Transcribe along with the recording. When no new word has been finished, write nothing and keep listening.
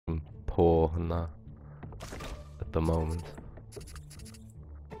poor and that at the moment.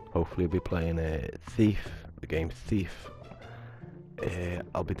 Hopefully I'll be playing Thief, the game Thief.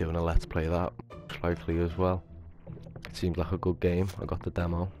 I'll be doing a let's play that, most likely as well. It seems like a good game. I got the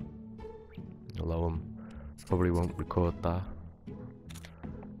demo, although I probably won't record that.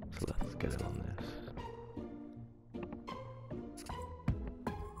 So let's get it on this.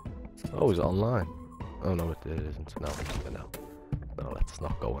 Oh, is it online? Oh no, it isn't. No, no, let's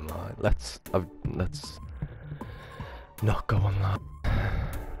not go online. Let's not go online.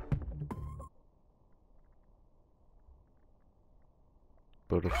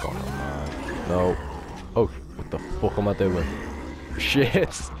 But have gone online. No. Oh, what the fuck am I doing?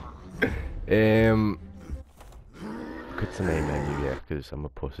 Shit. Good to name menu, yeah, because I'm a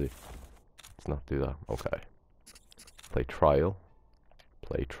pussy. Let's not do that. Okay. Play trial.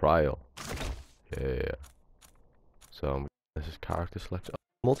 Play trial. Yeah. So this is character selection.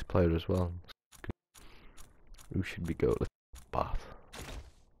 Oh, multiplayer as well. Who should we go? Let's bat.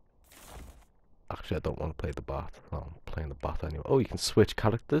 Actually, I don't want to play the bat. No, I'm playing the bat anyway. Oh, you can switch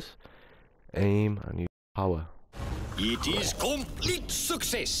characters. Aim and use power. It is complete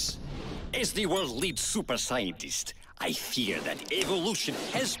success. As the world's lead super scientist, I fear that evolution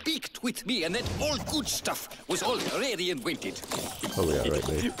has peaked with me and that all good stuff was already invented. Oh yeah, right,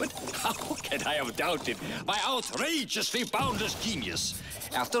 mate. But how can I have doubted my outrageously boundless genius?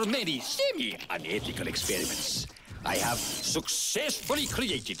 After many semi-unethical experiments, I have successfully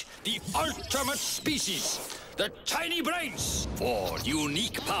created the ultimate species, the tiny brains, for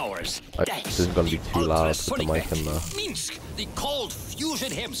unique powers. This isn't gonna be too loud with the mic in there. Minsk, the cold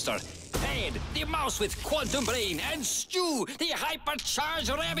fusion hamster. Ed, the mouse with quantum brain, and Stu, the hypercharged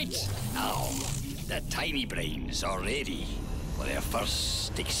rabbit. Now, the tiny brains are ready for their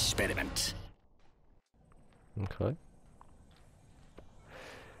first experiment. Okay.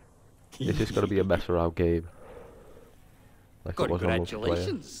 This is gonna be a mess around game. Like it was on multiplayer.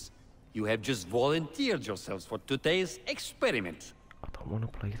 Congratulations! You have just volunteered yourselves for today's experiment. I don't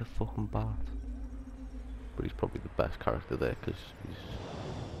want to play the fucking bat. But he's probably the best character there because he's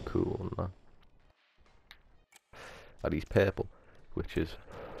cool and that. And he's purple, which is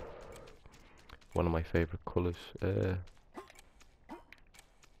one of my favourite colours.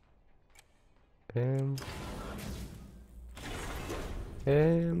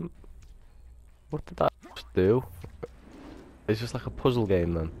 What did that just do? It's just like a puzzle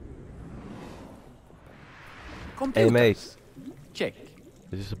game then. Hey mate. Check.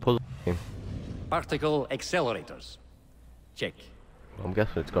 Is this a puzzle game? Particle accelerators. Check. I'm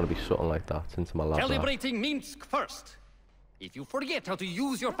guessing it's gonna be something like that since my lab. Calibrating Minsk first. If you forget how to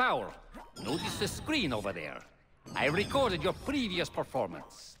use your power, notice the screen over there. I recorded your previous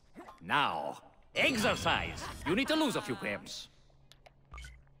performance. Now, exercise. You need to lose a few grams.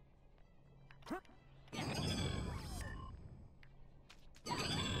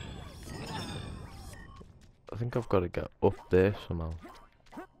 I think I've got to get up there somehow.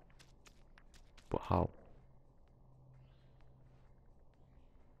 But how?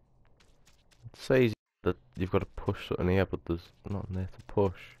 It says that you've got to push something here, but there's nothing there to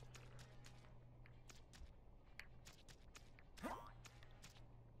push.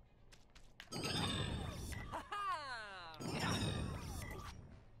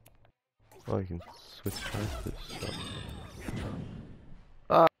 Oh, you can switch characters.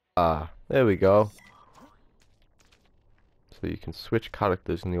 So. Ah, there we go. So you can switch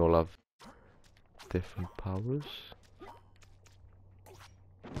characters and they all have different powers.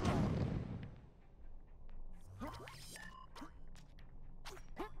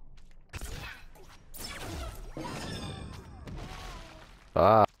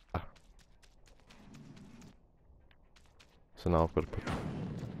 Ah. So now I've got to put...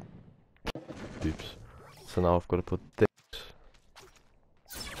 Oops. So now I've got to put this.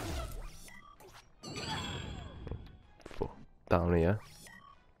 Down here.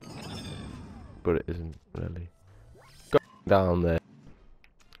 But it isn't really going down there.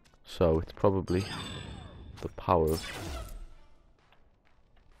 So it's probably the power of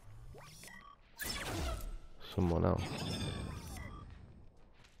someone else.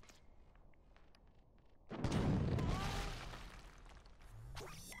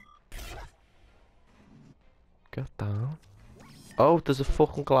 Get down. Oh, there's a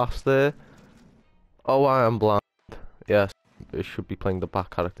fucking glass there. Oh, I am blind. Yes, I should be playing the back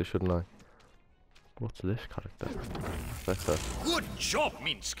character, shouldn't I? What's this character? Better. Good job,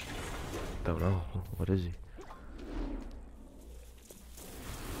 Minsk. Don't know. What is he?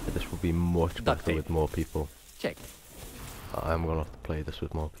 This will be much better with more people. Check. I'm gonna have to play this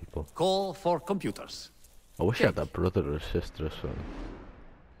with more people. Call for computers. I wish I had a brother or a sister or something.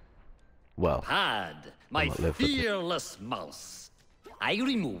 Well, Had, my might live with it. fearless mouse. I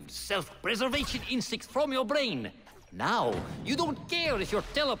removed self-preservation instincts from your brain. Now, you don't care if your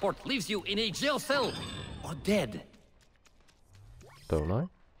teleport leaves you in a jail cell or dead. don't I?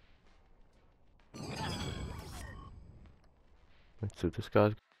 Right, so this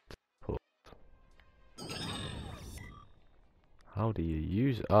guy's teleport. How do you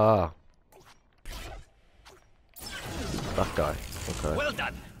use it? Ah. That guy. Okay. Well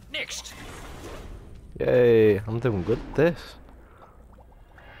done. Next. Yay, I'm doing good at this.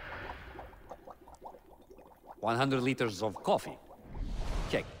 100 liters of coffee.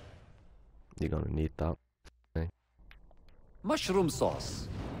 Check. You're gonna need that. Mushroom sauce.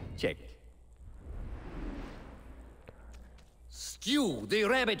 Check. Stew the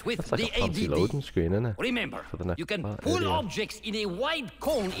rabbit with That's like the a fancy ADD. loading screen, isn't it? Remember, For the next you can part, pull area. objects in a wide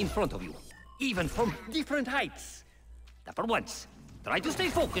cone in front of you, even from different heights. Number once, try to stay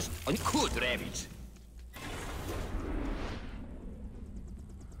focused on good rabbit.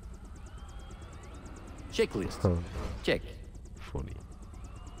 Checklist. Huh. Check. Funny.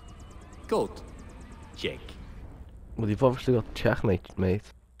 Coat. Check. Well, you've obviously got checkmate, mate.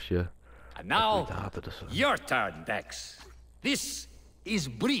 Sure. And now, Regardless. your turn, Dex. This is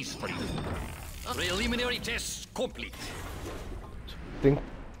breeze for you. Preliminary tests complete. I think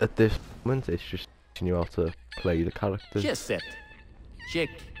at this moment it's just teaching you how to play the characters. Chess set. Check.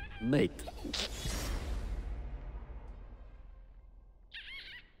 Mate.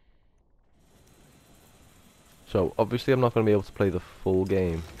 So obviously I'm not going to be able to play the full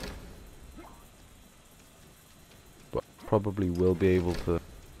game, but probably will be able to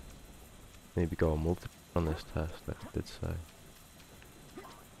maybe go on multiplayer on this test, like I did say.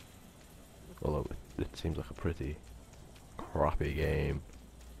 Although it seems like a pretty crappy game.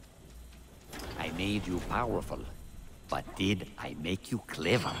 I made you powerful, but did I make you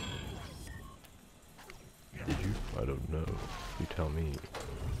clever? Did you? I don't know. You tell me.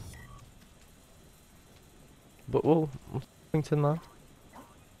 But well, what's the point in that?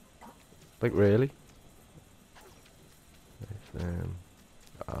 Like really? Right,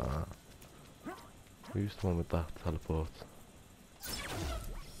 who's the one with that teleport?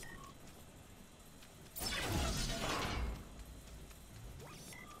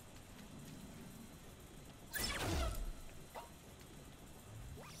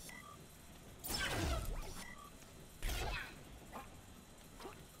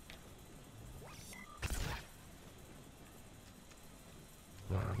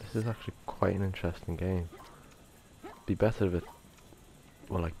 Man, this is actually quite an interesting game. Be better if it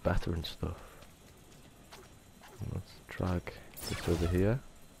were like better and stuff. Let's drag this over here.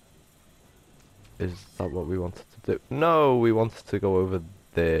 Is that what we wanted to do? No, we wanted to go over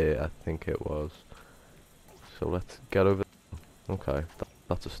there, I think it was. So let's get over there. Okay,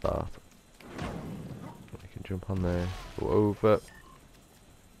 that's a start. We can jump on there, go over.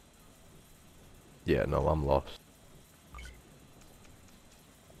 Yeah, no, I'm lost.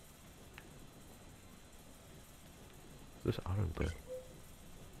 This arrow do?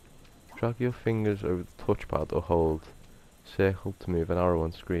 Drag your fingers over the touchpad or hold circle to move an arrow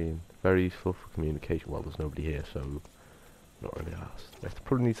on screen. Very useful for communication. Well, there's nobody here, so not really asked. I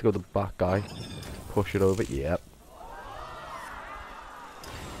probably need to go to the back guy. Push it over. Yep.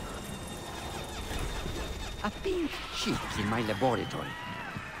 A pink chip in my laboratory.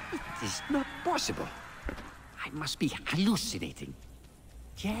 It is not possible. I must be hallucinating.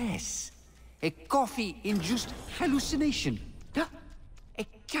 Yes, a coffee-induced hallucination. Huh? A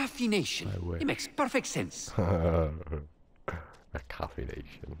caffeination. I wish. It makes perfect sense. A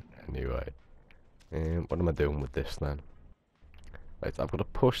caffeination. Anyway. What am I doing with this then? Right, I've got to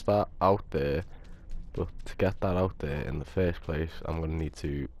push that out there. But to get that out there in the first place, I'm going to need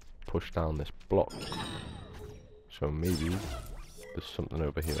to push down this block. So maybe there's something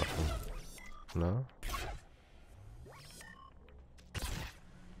over here I can... No?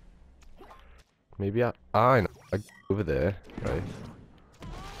 Maybe I know. I go over there, right?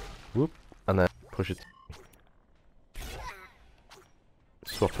 Whoop, and then push it.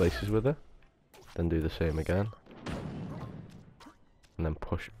 Swap places with her. Then do the same again. And then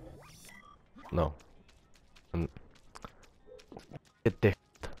push. No. And get dick.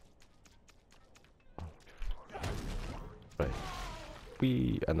 Right.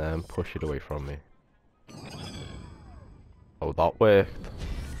 Wee, and then push it away from me. Oh, that worked.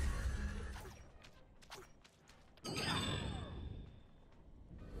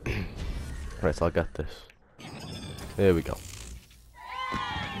 Right, so I'll get this. There we go.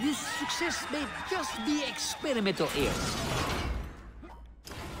 This success may just be experimental errors.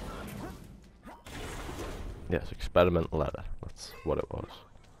 Yes, experimental ladder. That's what it was.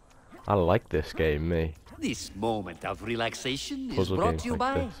 I like this game, me. This moment of relaxation is Puzzle brought games to you like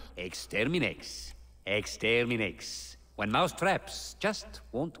by this. Exterminex. Exterminex. When mouse traps just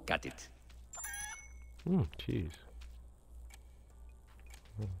won't cut it. Jeez.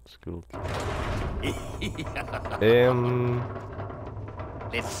 School.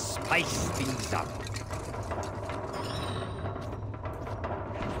 Let's spice things up.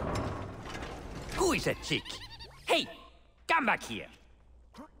 Who is that chick? Hey, come back here.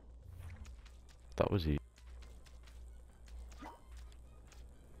 That was easy.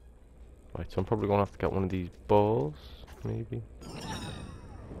 Right, so I'm probably gonna have to get one of these balls, maybe.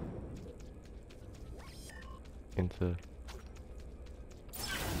 Into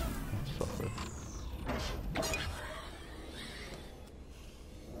soccer.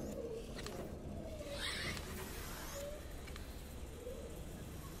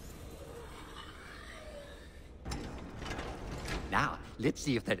 Now, let's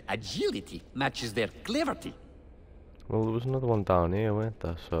see if that agility matches their cleverty. Well, there was another one down here, weren't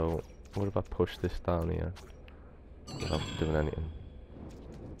there? So, what if I push this down here without doing anything?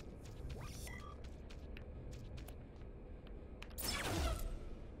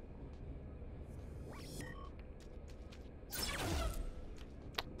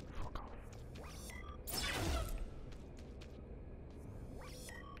 Fuck off.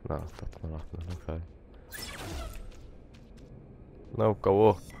 No, that's not happening, okay. No, go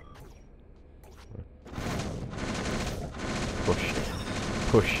up. Push.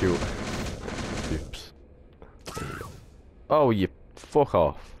 Push you. Oops. There you go. Oh, you fuck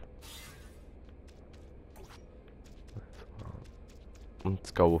off.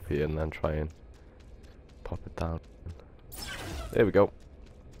 Let's go up here and then try and pop it down. There we go.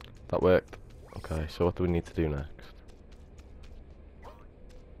 That worked. Okay, so what do we need to do next?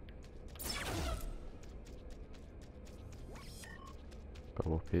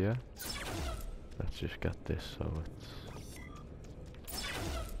 Go up here. Let's just get this so it's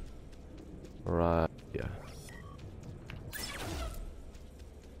right. Yeah.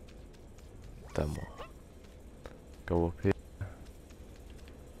 Then what? Go up here.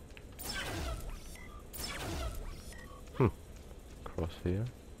 Cross here.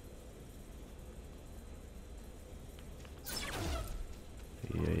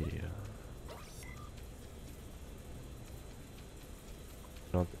 Yeah.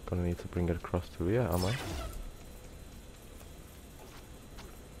 Not gonna need to bring it across to here, am I?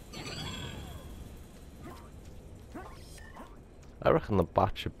 I reckon the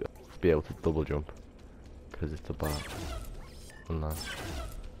bat should be able to double jump because it's a bat. And that.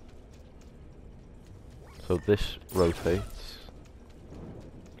 So this rotates.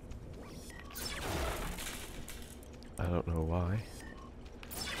 I don't know why,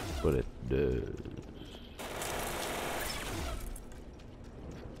 but it does.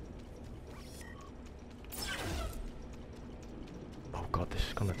 Oh god, this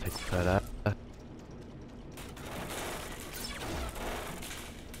is gonna take forever.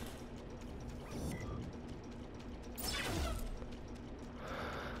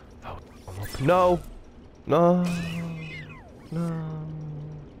 Oh, I'm up. No! No! No!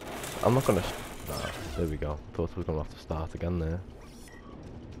 I'm not gonna. Nah, there we go. Thought we were gonna have to start again there.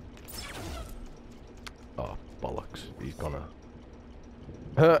 Oh, bollocks. He's gonna.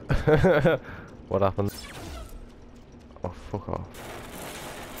 What happened? Oh, fuck off.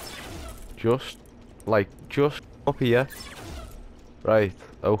 Just up here. Right,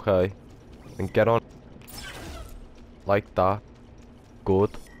 okay. And get on. Like that. Good.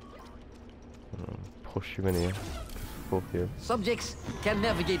 Push you in here. Fuck you. Subjects can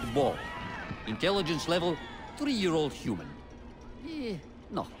navigate the ball. Intelligence level, 3-year-old human.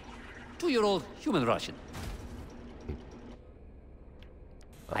 No. 2-year-old human Russian.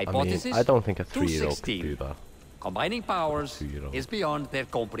 Hypothesis? I mean, I don't think a 3-year-old could 216. do that. Combining powers 2-year-old. is beyond their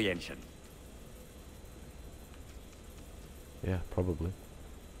comprehension. Yeah, probably.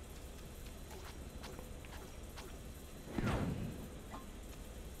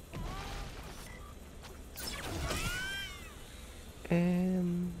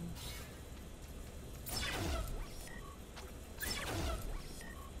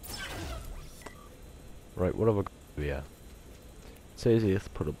 Right, what have I got here? It says here to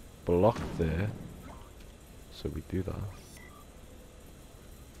put a block there. So we do that.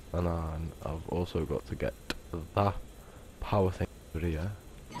 And then I've also got to get that power thing over here.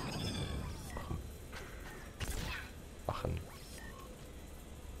 I can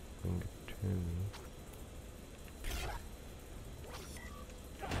bring it to me.